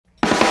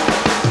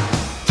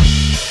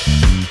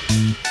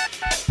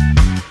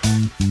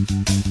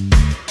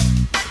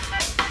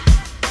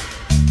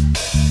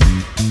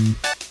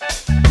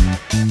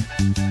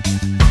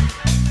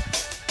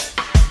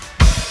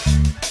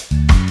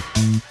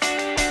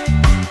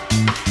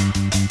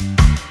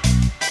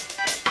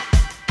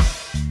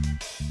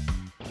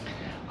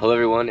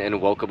everyone,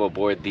 and welcome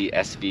aboard the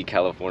SV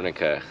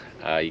Californica.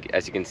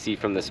 As you can see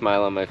from the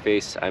smile on my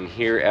face, I'm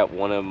here at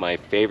one of my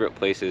favorite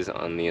places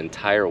on the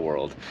entire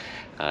world.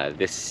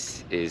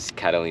 This is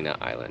Catalina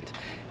Island.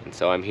 And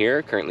so I'm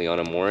here currently on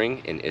a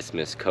mooring in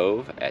Isthmus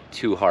Cove at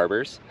 2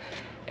 harbors.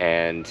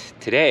 And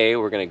today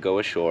we're going to go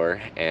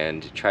ashore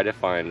and try to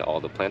find all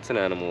the plants and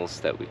animals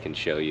that we can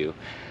show you,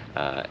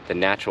 the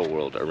natural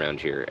world around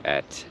here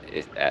at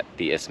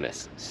the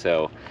Isthmus.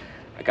 So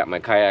I got my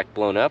kayak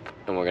blown up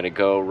and we're gonna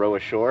go row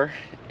ashore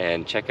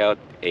and check out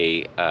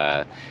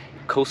a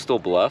coastal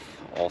bluff,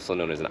 also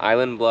known as an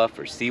island bluff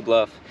or sea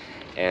bluff,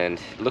 and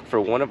look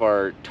for one of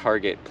our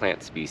target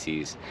plant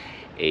species,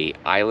 a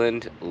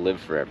island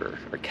live forever,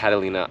 or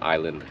Catalina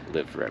Island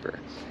live forever,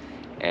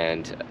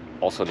 and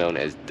also known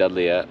as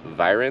Dudleya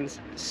virens,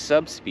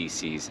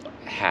 subspecies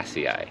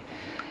Hassii.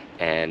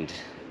 And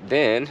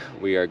then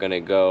we are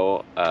gonna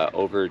go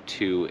over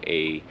to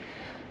a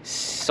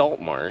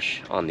salt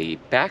marsh on the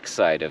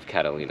backside of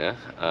Catalina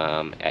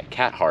at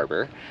Cat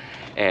Harbor,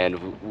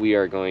 and we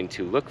are going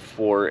to look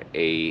for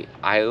a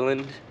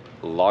island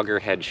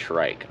loggerhead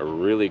shrike, a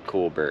really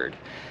cool bird.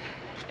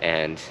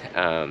 And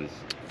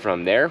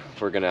from there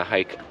we're gonna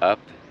hike up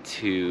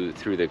through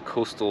the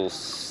coastal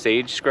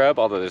sage scrub,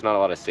 although there's not a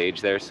lot of sage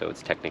there, so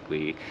it's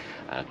technically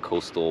a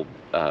coastal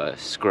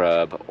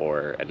scrub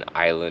or an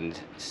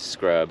island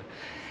scrub.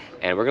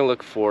 And we're going to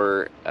look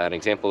for an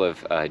example of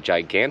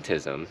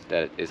gigantism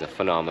that is a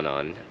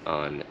phenomenon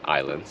on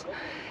islands.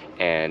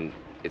 And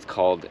it's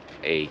called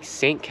a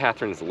St.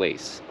 Catherine's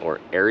lace, or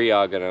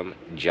Eriogonum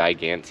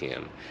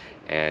giganteum.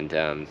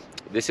 And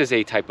this is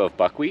a type of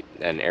buckwheat,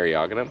 an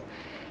Eriogonum,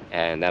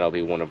 and that'll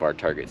be one of our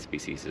target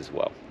species as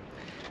well.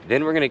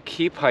 Then we're going to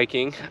keep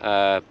hiking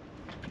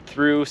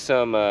through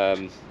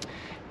some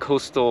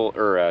coastal,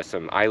 or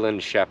some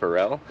Island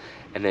Chaparral,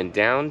 and then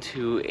down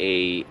to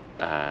a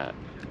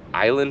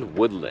Island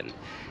Woodland.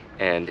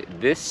 And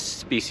this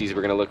species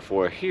we're going to look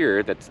for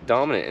here that's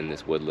dominant in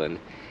this woodland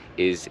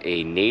is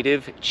a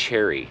native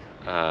cherry,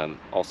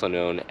 also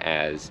known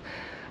as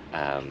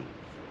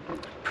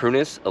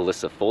Prunus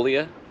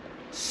ilicifolia,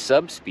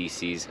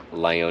 subspecies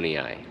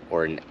Lyonii,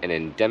 or an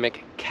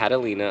endemic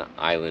Catalina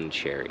Island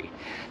cherry.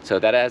 So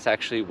that is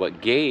actually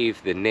what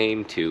gave the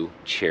name to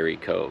Cherry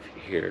Cove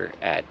here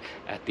at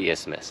the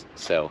Isthmus.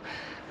 So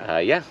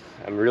yeah,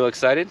 I'm real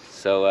excited,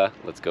 so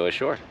let's go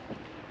ashore.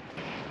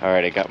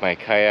 Alright, I got my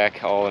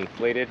kayak all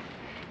inflated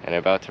and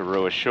about to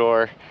row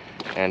ashore,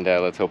 and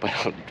let's hope I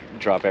don't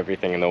drop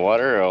everything in the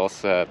water, or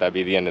else that'd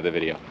be the end of the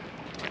video.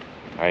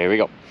 Alright, here we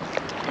go.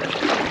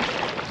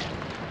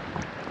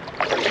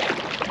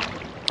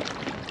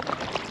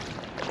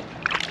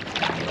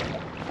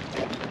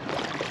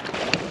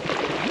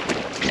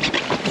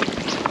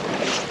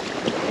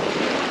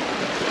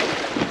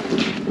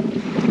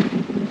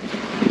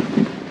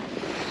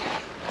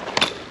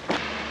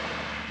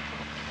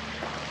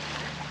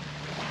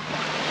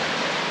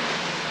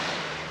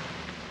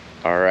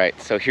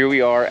 Alright, so here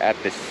we are at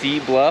the sea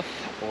bluff,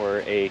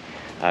 or a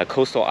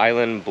coastal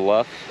island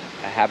bluff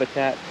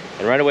habitat,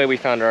 and right away we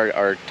found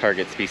our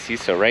target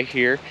species. So right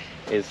here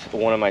is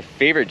one of my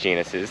favorite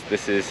genuses.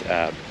 This is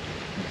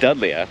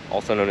Dudleya,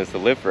 also known as the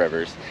live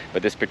forevers,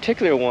 but this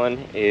particular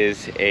one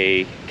is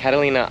a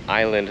Catalina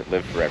Island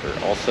live forever,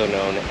 also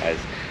known as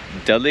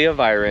Dudleya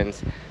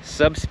virens,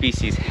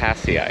 subspecies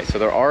Hassii. So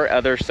there are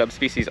other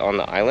subspecies on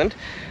the island.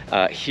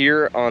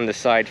 Here on the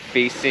side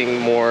facing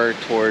more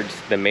towards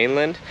the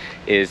mainland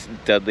is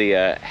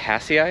Dudleya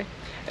Hassii,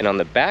 and on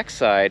the back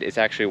side is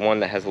actually one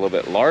that has a little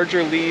bit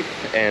larger leaf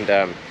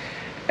and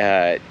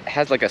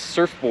has like a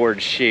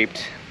surfboard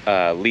shaped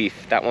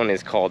leaf. That one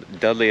is called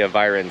Dudleya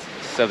virens,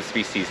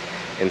 subspecies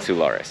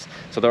insularis.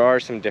 So there are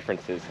some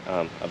differences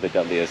of the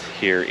Dudleyas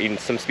here, even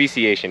some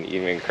speciation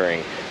even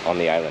occurring on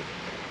the island.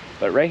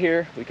 But right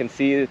here we can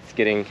see it's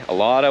getting a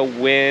lot of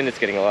wind, it's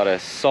getting a lot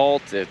of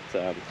salt, it's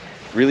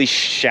really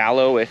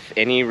shallow, if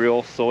any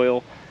real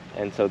soil,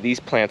 and so these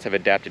plants have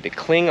adapted to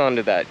cling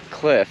onto that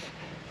cliff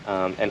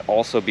and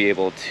also be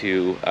able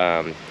to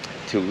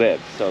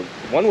live. So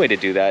one way to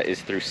do that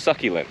is through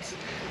succulents.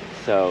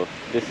 So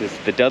this is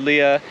the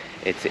Dudleya.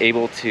 It's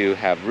able to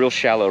have real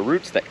shallow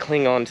roots that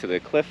cling onto the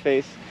cliff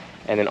face,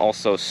 and then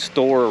also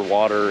store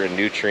water and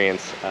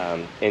nutrients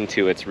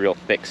into its real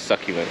thick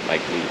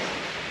succulent-like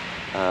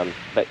leaves.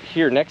 But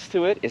here next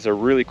to it is a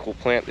really cool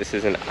plant. This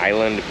is an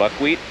island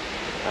buckwheat,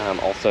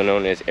 also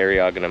known as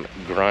Eriogonum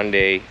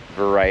grande,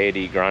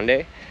 variety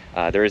grande.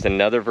 There is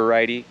another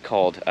variety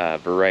called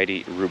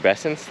variety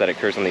rubescens that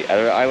occurs on the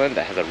other island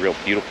that has a real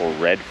beautiful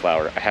red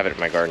flower. I have it in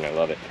my garden, I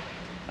love it.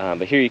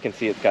 But here you can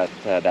see it's got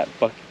that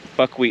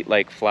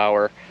buckwheat-like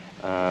flower,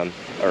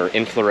 or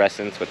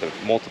inflorescence with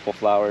multiple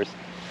flowers,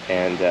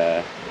 and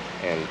a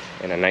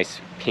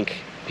nice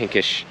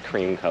pinkish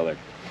cream color.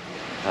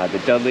 The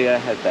Dudleya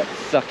has that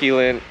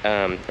succulent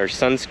or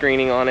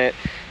sunscreening on it,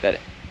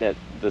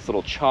 this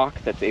little chalk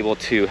that's able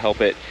to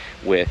help it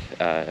with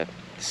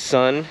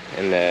sun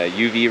and the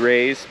UV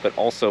rays, but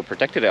also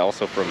protected it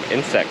also from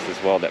insects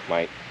as well that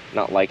might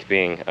not like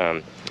being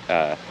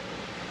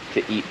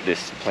to eat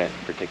this plant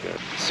in particular.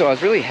 So I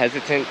was really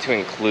hesitant to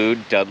include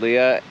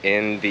Dudleya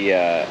in the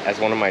as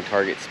one of my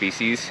target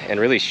species and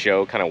really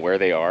show kind of where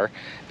they are,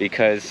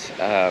 because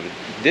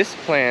this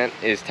plant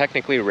is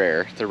technically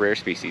rare. It's a rare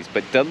species,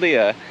 but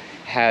Dudleya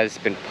has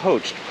been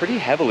poached pretty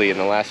heavily in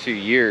the last few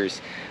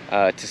years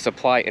to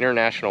supply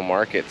international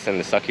markets in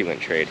the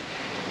succulent trade.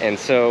 And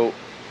so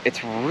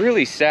it's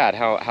really sad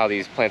how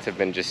these plants have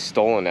been just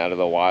stolen out of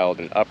the wild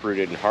and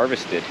uprooted and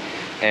harvested,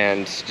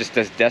 and just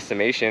does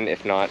decimation,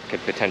 if not could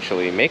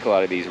potentially make a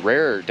lot of these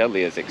rarer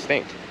Dudleyas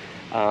extinct.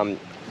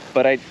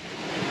 But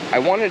I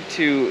wanted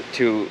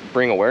to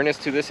bring awareness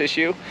to this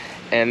issue,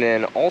 and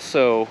then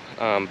also,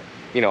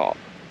 you know,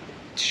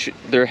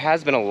 there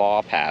has been a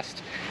law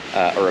passed,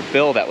 or a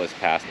bill that was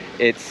passed.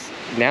 It's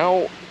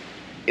now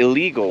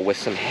illegal with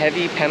some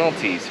heavy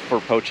penalties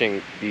for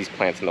poaching these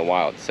plants in the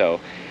wild.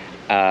 So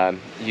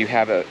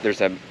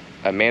there's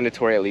a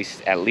mandatory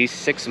at least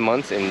 6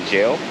 months in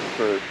jail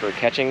for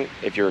catching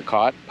if you're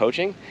caught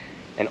poaching,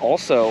 and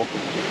also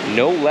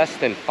no less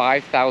than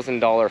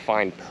 $5,000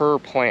 fine per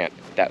plant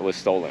that was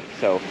stolen.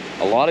 So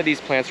a lot of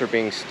these plants are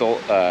being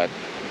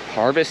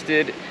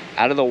harvested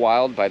out of the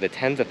wild by the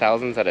tens of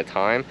thousands at a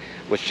time,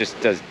 which just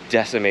does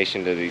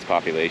decimation to these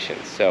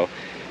populations. So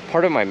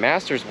part of my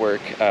master's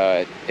work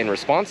in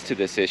response to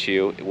this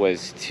issue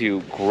was to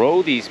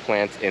grow these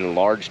plants in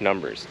large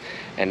numbers,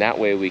 and that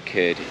way we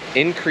could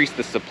increase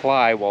the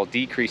supply while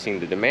decreasing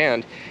the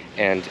demand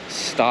and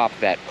stop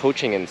that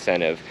poaching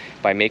incentive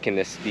by making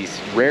these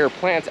rare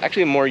plants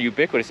actually more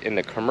ubiquitous in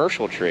the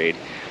commercial trade,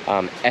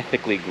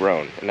 ethically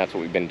grown. And that's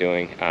what we've been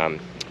doing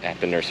at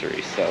the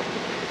nursery. So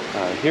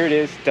here it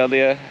is,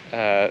 Dudleya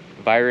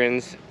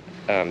virens,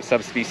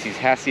 subspecies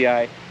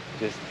Hassii,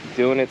 just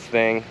doing its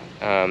thing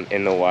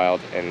in the wild,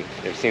 and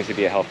there seems to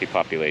be a healthy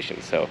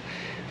population, so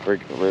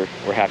we're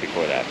happy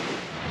for that.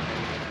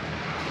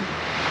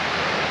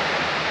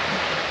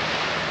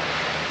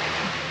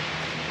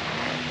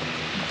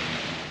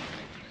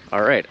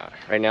 All right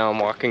now I'm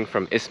walking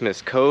from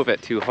Isthmus Cove at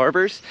Two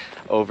Harbors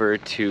over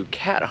to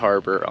Cat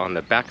Harbor on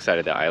the backside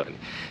of the island.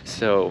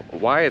 So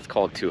why it's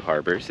called Two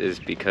Harbors is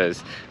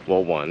because,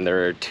 well, one,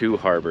 there are two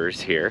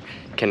harbors here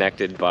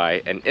connected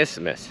by an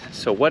isthmus.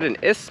 So what an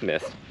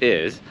isthmus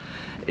is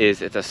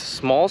it's a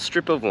small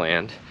strip of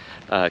land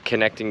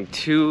connecting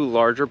two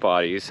larger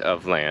bodies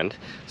of land.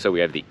 So we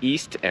have the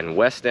east and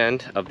west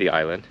end of the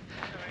island,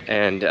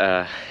 and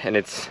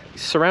it's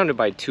surrounded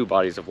by two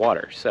bodies of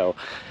water. So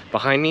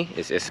behind me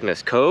is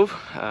Isthmus Cove,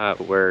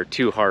 where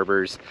Two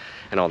Harbors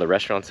and all the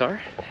restaurants are,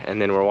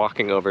 and then we're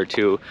walking over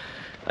to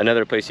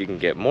another place you can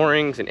get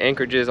moorings and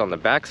anchorages on the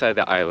backside of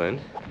the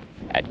island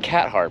at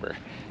Cat Harbor.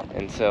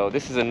 And so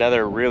this is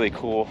another really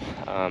cool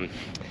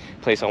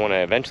place I want to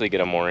eventually get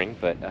a mooring,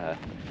 but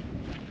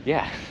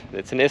yeah,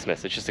 it's an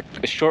isthmus. It's just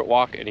a short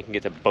walk and you can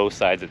get to both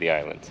sides of the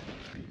island.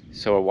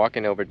 So we're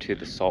walking over to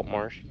the salt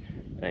marsh,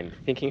 and I'm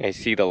thinking I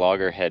see the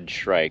loggerhead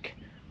shrike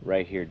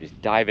right here. Just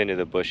dive into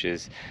the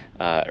bushes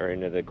or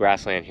into the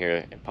grassland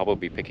here and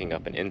probably picking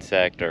up an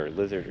insect or a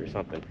lizard or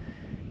something.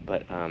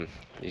 But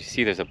you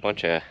see there's a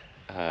bunch of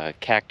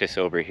cactus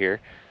over here,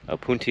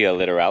 Puntia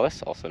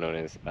littoralis, also known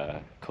as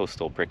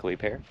coastal prickly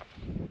pear.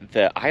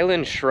 The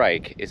island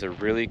shrike is a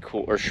really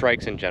cool, or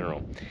shrikes in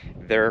general,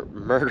 they're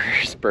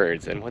murderous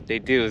birds, and what they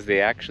do is they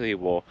actually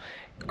will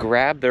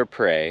grab their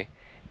prey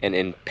and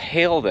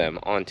impale them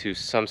onto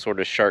some sort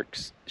of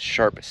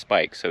sharp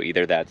spike. So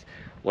either that's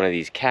one of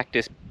these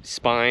cactus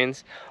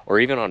spines or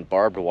even on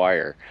barbed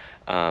wire.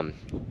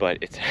 But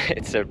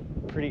it's a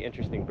pretty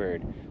interesting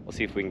bird. We'll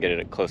see if we can get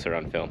it closer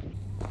on film.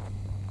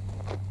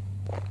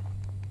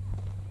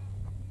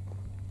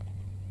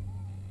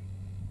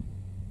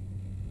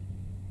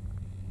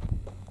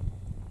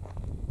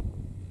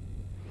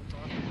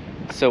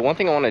 So one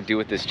thing I want to do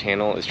with this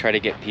channel is try to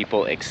get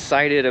people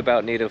excited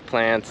about native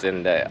plants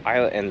and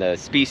the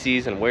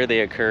species and where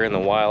they occur in the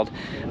wild.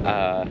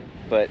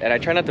 And I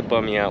try not to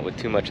bum you out with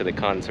too much of the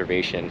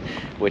conservation,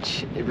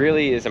 which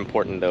really is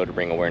important though to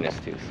bring awareness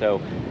to.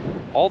 So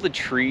all the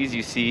trees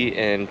you see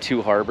in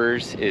Two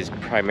Harbors is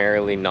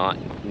primarily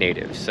not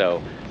native.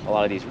 So a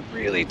lot of these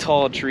really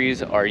tall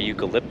trees are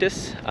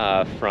eucalyptus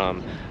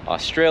from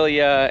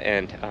Australia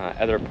and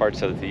other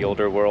parts of the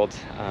older world,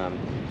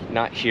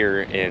 not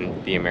here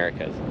in the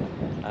Americas.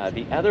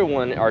 The other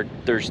one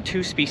there's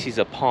two species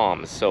of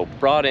palms, so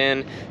brought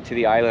in to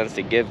the islands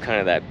to give kind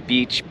of that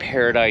beach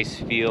paradise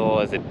feel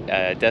as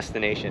a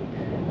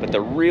destination. But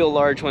the real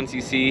large ones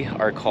you see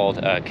are called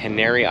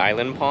Canary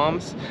Island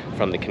palms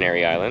from the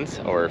Canary Islands,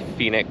 or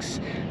Phoenix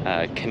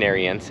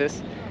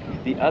canariensis.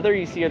 The other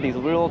you see are these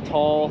little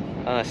tall,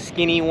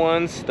 skinny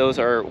ones. Those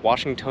are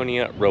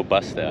Washingtonia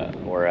robusta,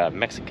 or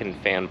Mexican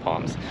fan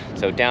palms.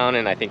 So down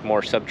in, I think,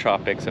 more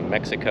subtropics of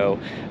Mexico,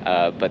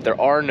 but there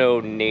are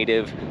no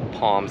native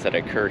palms that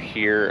occur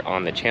here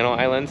on the Channel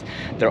Islands.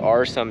 There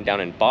are some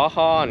down in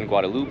Baja and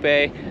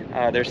Guadalupe.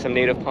 There's some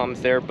native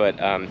palms there, but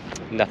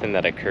nothing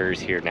that occurs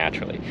here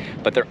naturally.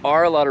 But there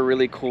are a lot of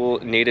really cool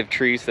native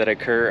trees that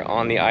occur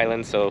on the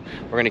island, so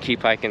we're gonna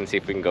keep hiking and see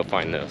if we can go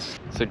find those.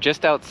 So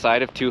just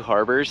outside of Two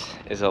Harbors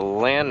is a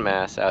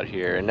landmass out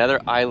here,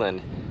 another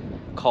island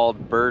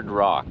called Bird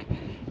Rock.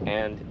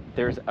 And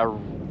there's a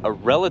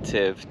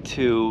relative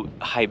to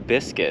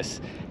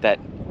hibiscus that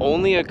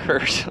only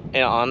occurs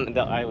on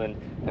the island,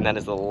 and that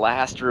is the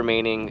last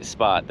remaining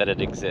spot that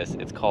it exists.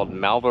 It's called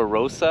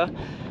Malvarosa,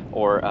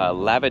 or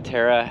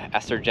Lavatera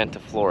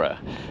acergentiflora.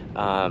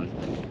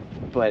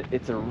 But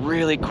it's a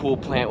really cool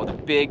plant with a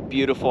big,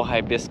 beautiful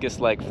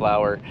hibiscus-like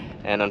flower,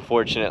 and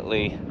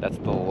unfortunately, that's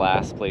the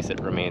last place it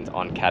remains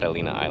on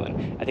Catalina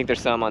Island. I think there's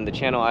some on the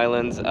Channel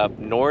Islands up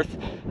north,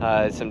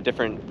 some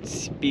different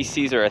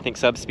species, or I think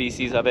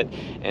subspecies of it,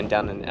 and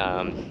down in,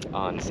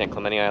 on San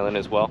Clemente Island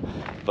as well.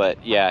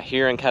 But yeah,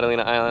 here in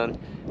Catalina Island,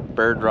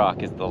 Bird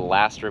Rock is the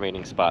last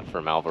remaining spot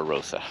for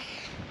Malvarosa.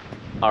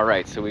 All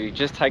right, so we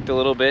just hiked a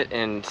little bit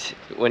and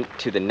went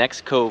to the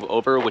next cove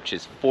over, which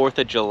is Forth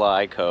of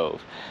July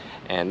Cove.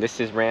 And this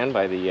is ran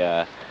by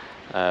the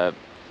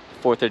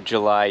Forth of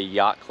July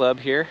Yacht Club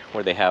here,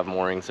 where they have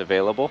moorings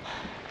available.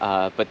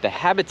 But the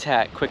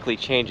habitat quickly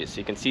changes. So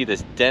you can see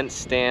this dense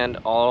stand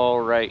all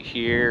right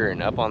here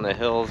and up on the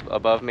hills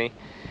above me.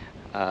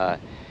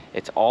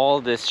 It's all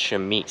this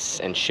chamise,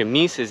 and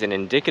chamise is an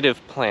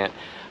indicative plant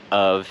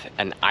of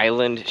an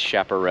island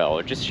chaparral,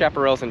 or just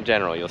chaparrals in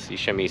general. You'll see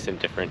chamise in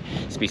different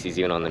species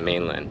even on the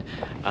mainland.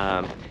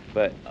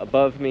 But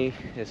above me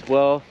as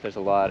well, there's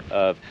a lot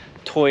of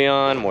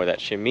toyon, more that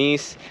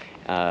chamise,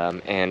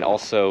 and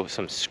also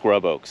some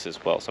scrub oaks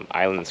as well, some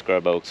island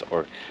scrub oaks,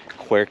 or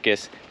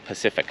Quercus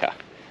pacifica.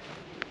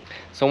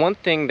 So one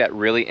thing that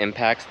really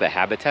impacts the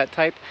habitat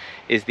type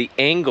is the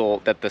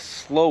angle that the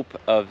slope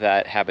of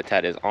that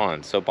habitat is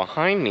on. So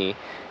behind me,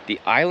 the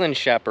island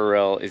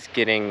chaparral is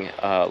getting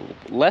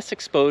less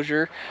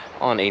exposure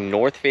on a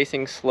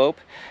north-facing slope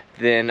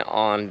than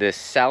on this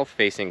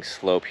south-facing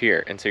slope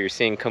here. And so you're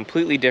seeing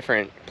completely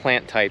different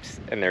plant types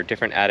and their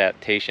different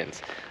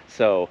adaptations.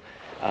 So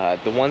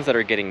the ones that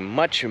are getting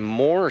much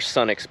more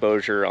sun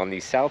exposure on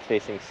these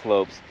south-facing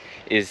slopes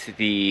is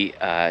the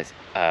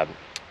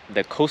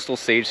coastal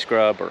sage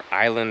scrub, or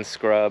island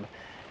scrub,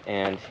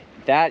 and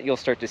that you'll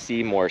start to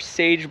see more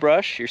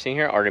sagebrush. You're seeing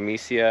here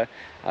Artemisia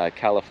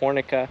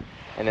californica,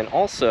 and then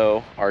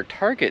also our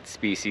target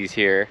species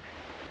here,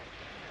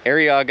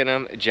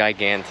 Island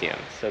Gigantism.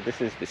 So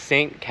this is the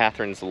St.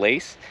 Catherine's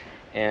lace,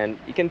 and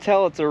you can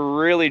tell it's a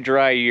really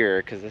dry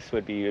year because this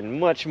would be a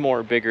much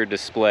more bigger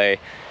display.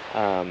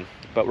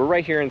 But we're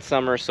right here in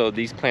summer, so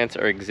these plants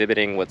are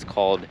exhibiting what's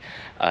called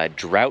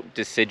drought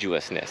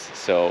deciduousness.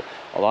 So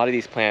a lot of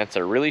these plants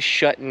are really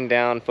shutting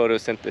down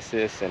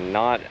photosynthesis and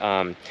not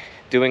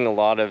doing a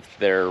lot of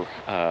their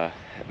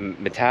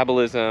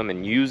metabolism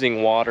and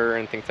using water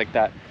and things like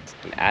that.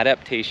 An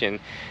adaptation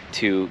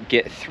to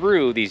get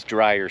through these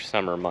drier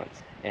summer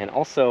months. And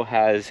also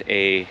has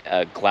a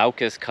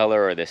glaucous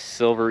color, or this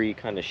silvery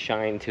kind of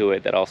shine to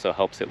it, that also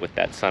helps it with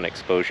that sun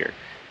exposure.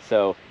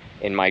 So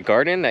in my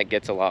garden that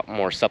gets a lot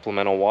more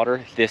supplemental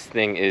water, this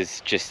thing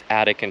is just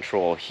out of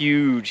control.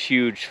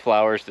 Huge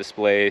flowers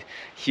display,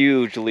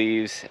 huge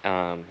leaves.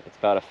 It's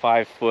about a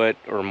 5 foot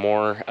or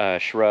more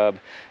shrub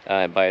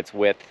by its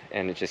width,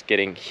 and it's just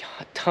getting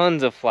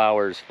tons of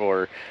flowers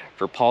for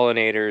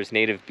pollinators,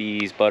 native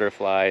bees,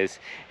 butterflies,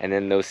 and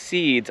then those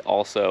seeds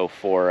also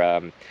for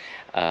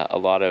a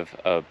lot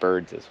of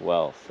birds as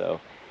well.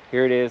 So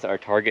here it is, our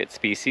target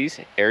species,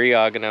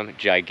 Island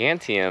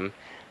Gigantism,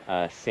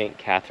 St.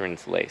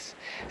 Catherine's lace.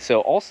 So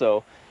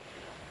also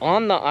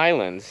on the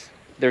islands,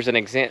 there's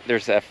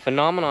a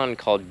phenomenon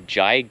called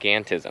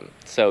gigantism.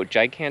 So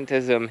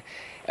gigantism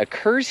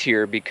occurs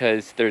here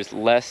because there's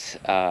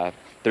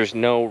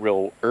no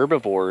real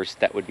herbivores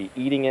that would be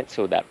eating it,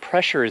 so that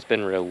pressure has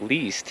been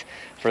released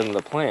from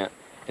the plant,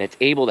 and it's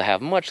able to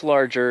have much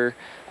larger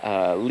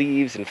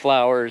leaves and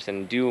flowers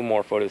and do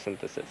more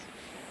photosynthesis.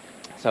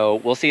 So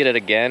we'll see it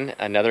again,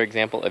 another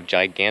example of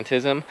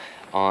gigantism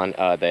on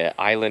the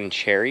island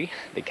cherry,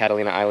 the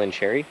Catalina Island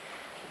cherry.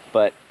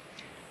 But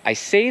I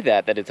say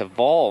that it's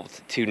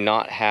evolved to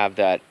not have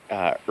that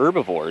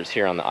herbivores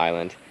here on the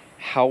island.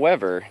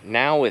 However,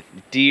 now with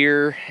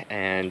deer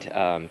and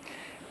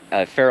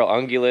feral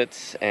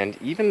ungulates and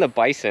even the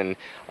bison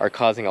are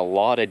causing a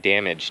lot of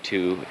damage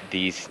to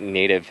these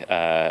native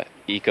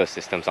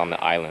ecosystems on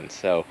the island.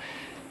 So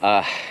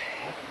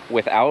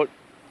without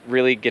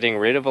really getting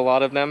rid of a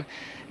lot of them,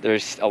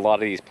 there's a lot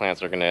of these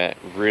plants are going to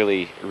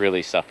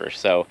really suffer.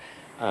 So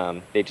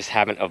they just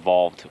haven't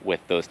evolved with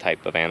those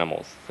type of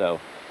animals. So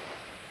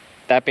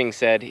that being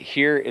said,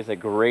 here is a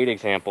great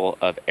example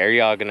of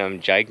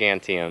Island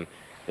Gigantism,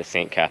 the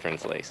St.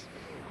 Catherine's lace.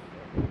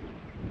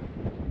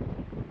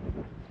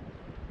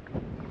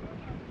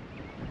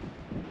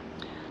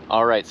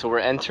 All right, so we're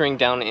entering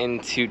down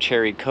into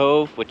Cherry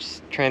Cove,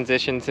 which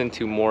transitions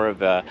into more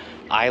of a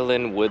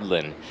island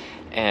woodland.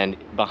 And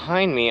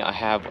behind me, I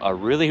have a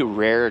really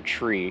rare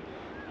tree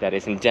that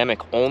is endemic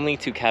only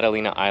to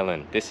Catalina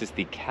Island. This is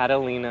the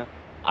Catalina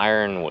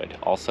ironwood,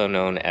 also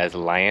known as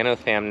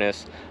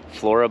Lyanothamnus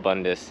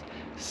floribundus,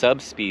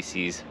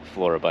 subspecies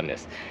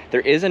floribundus.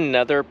 There is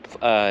another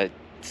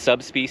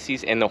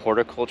subspecies in the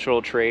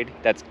horticultural trade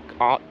that's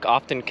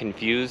often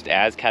confused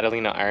as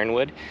Catalina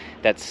ironwood.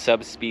 That's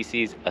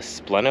subspecies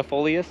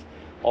Asplenifolius,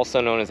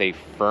 also known as a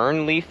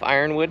fern leaf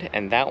ironwood,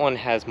 and that one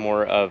has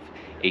more of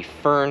a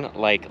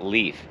fern-like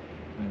leaf.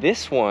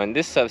 This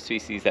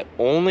subspecies that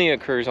only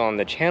occurs on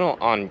the channel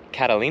on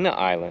Catalina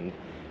Island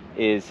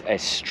is a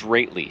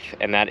straight leaf,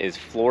 and that is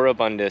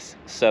Floribundus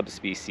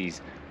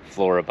subspecies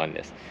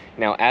floribundus.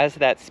 Now, as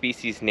that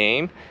species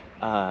name,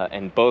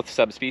 and both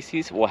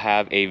subspecies will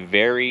have a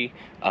very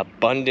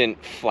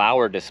abundant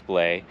flower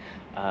display.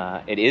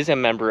 It is a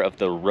member of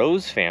the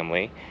rose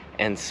family,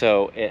 and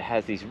so it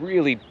has these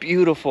really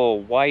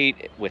beautiful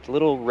white with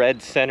little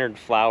red centered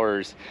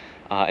flowers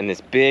and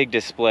this big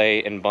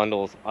display in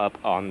bundles up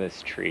on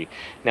this tree.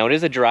 Now, it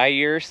is a dry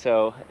year,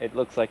 so it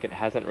looks like it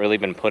hasn't really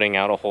been putting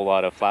out a whole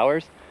lot of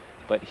flowers,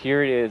 but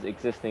here it is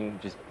existing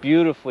just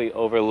beautifully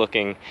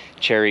overlooking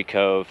Cherry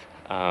Cove.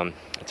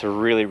 It's a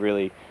really,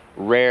 really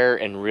rare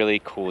and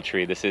really cool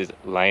tree. This is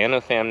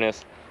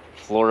Lyanothamnus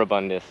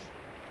floribundus,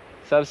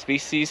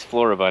 subspecies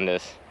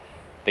floribundus,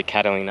 the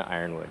Catalina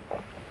ironwood.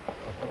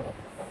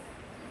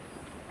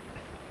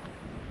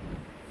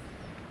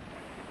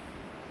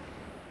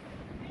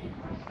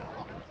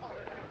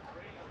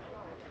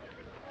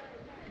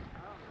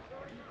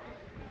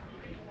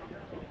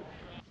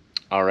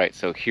 All right,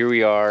 so here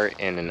we are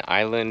in an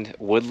island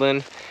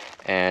woodland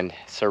and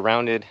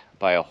surrounded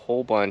by a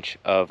whole bunch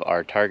of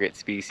our target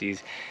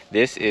species.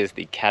 This is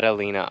the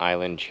Catalina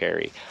Island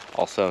cherry,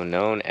 also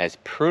known as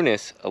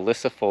Prunus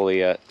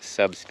ilicifolia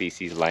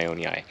subspecies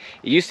lyonii.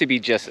 It used to be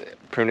just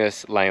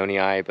Prunus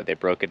lyonii, but they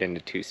broke it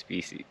into two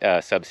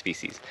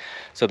subspecies.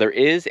 So there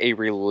is a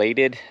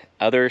related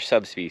other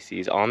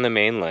subspecies on the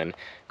mainland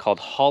called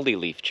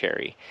hollyleaf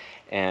cherry,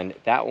 and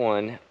that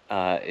one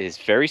is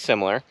very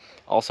similar.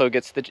 Also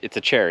gets it's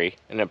a cherry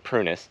and a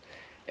Prunus,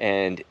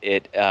 and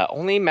it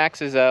only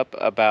maxes up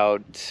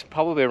about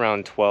probably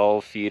around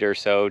 12 feet or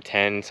so,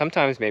 10,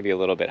 sometimes maybe a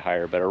little bit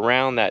higher, but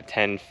around that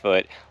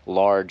 10-foot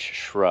large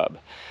shrub.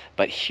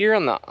 But here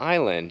on the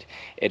island,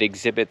 it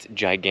exhibits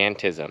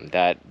gigantism,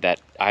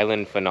 that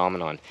island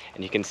phenomenon.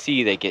 And you can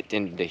see they get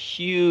into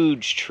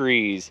huge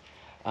trees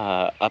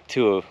up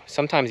to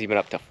sometimes even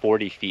up to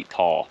 40 feet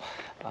tall.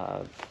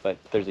 But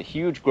there's a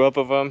huge grove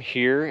of them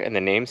here in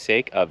the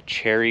namesake of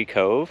Cherry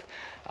Cove.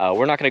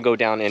 We're not going to go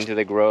down into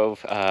the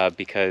grove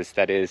because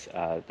that is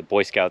the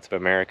Boy Scouts of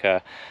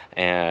America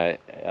and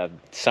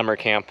summer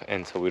camp,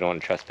 and so we don't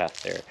want to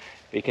trespass there.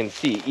 But you can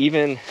see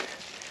even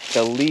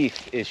the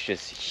leaf is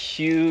just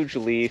huge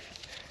leaf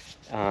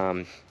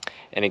and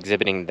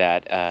exhibiting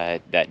that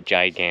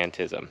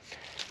gigantism.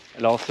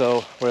 And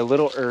also, we're a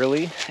little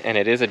early, and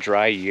it is a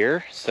dry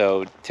year,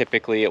 so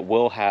typically it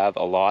will have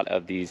a lot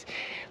of these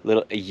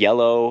little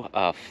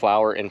yellow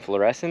flower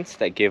inflorescence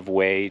that give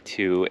way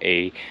to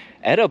a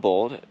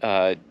edible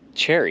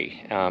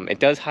cherry. It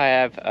does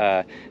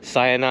have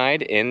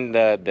cyanide in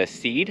the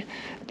seed,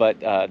 but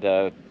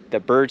the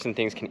birds and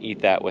things can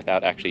eat that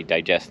without actually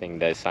digesting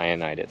the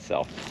cyanide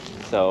itself.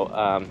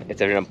 So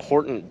it's an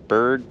important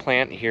bird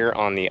plant here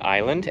on the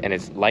island, and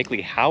it's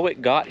likely how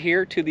it got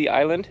here to the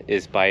island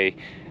is by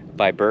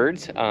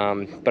birds,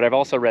 but I've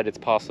also read it's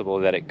possible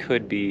that it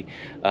could be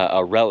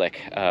a relic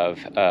of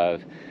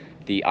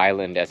the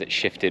island as it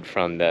shifted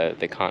from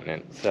the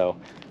continent. So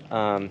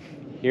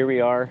here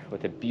we are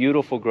with a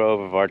beautiful grove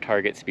of our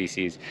target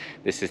species.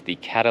 This is the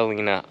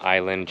Catalina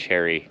Island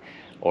cherry,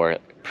 or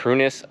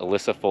Prunus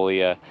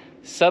ilicifolia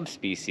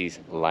subspecies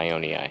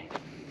lyonii.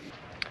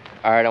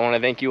 All right, I want to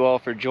thank you all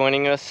for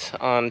joining us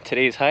on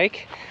today's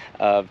hike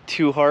of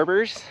 2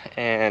 harbors,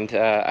 and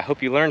I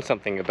hope you learned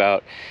something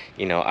about,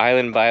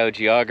 island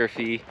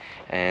biogeography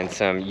and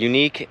some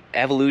unique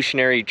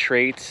evolutionary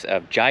traits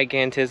of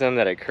gigantism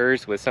that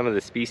occurs with some of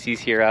the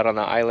species here out on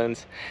the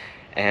islands.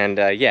 And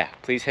yeah,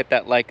 please hit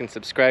that like and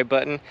subscribe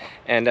button,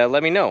 and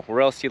let me know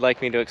where else you'd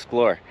like me to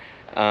explore.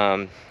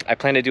 I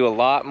plan to do a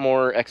lot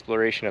more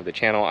exploration of the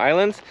Channel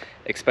Islands,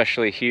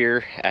 especially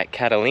here at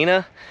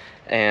Catalina.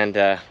 And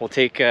we'll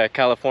take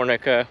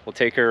Californica, we'll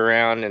take her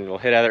around, and we'll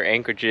hit other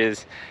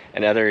anchorages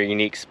and other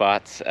unique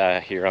spots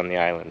here on the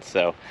island.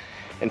 So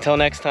until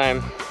next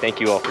time, thank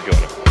you all for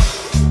joining.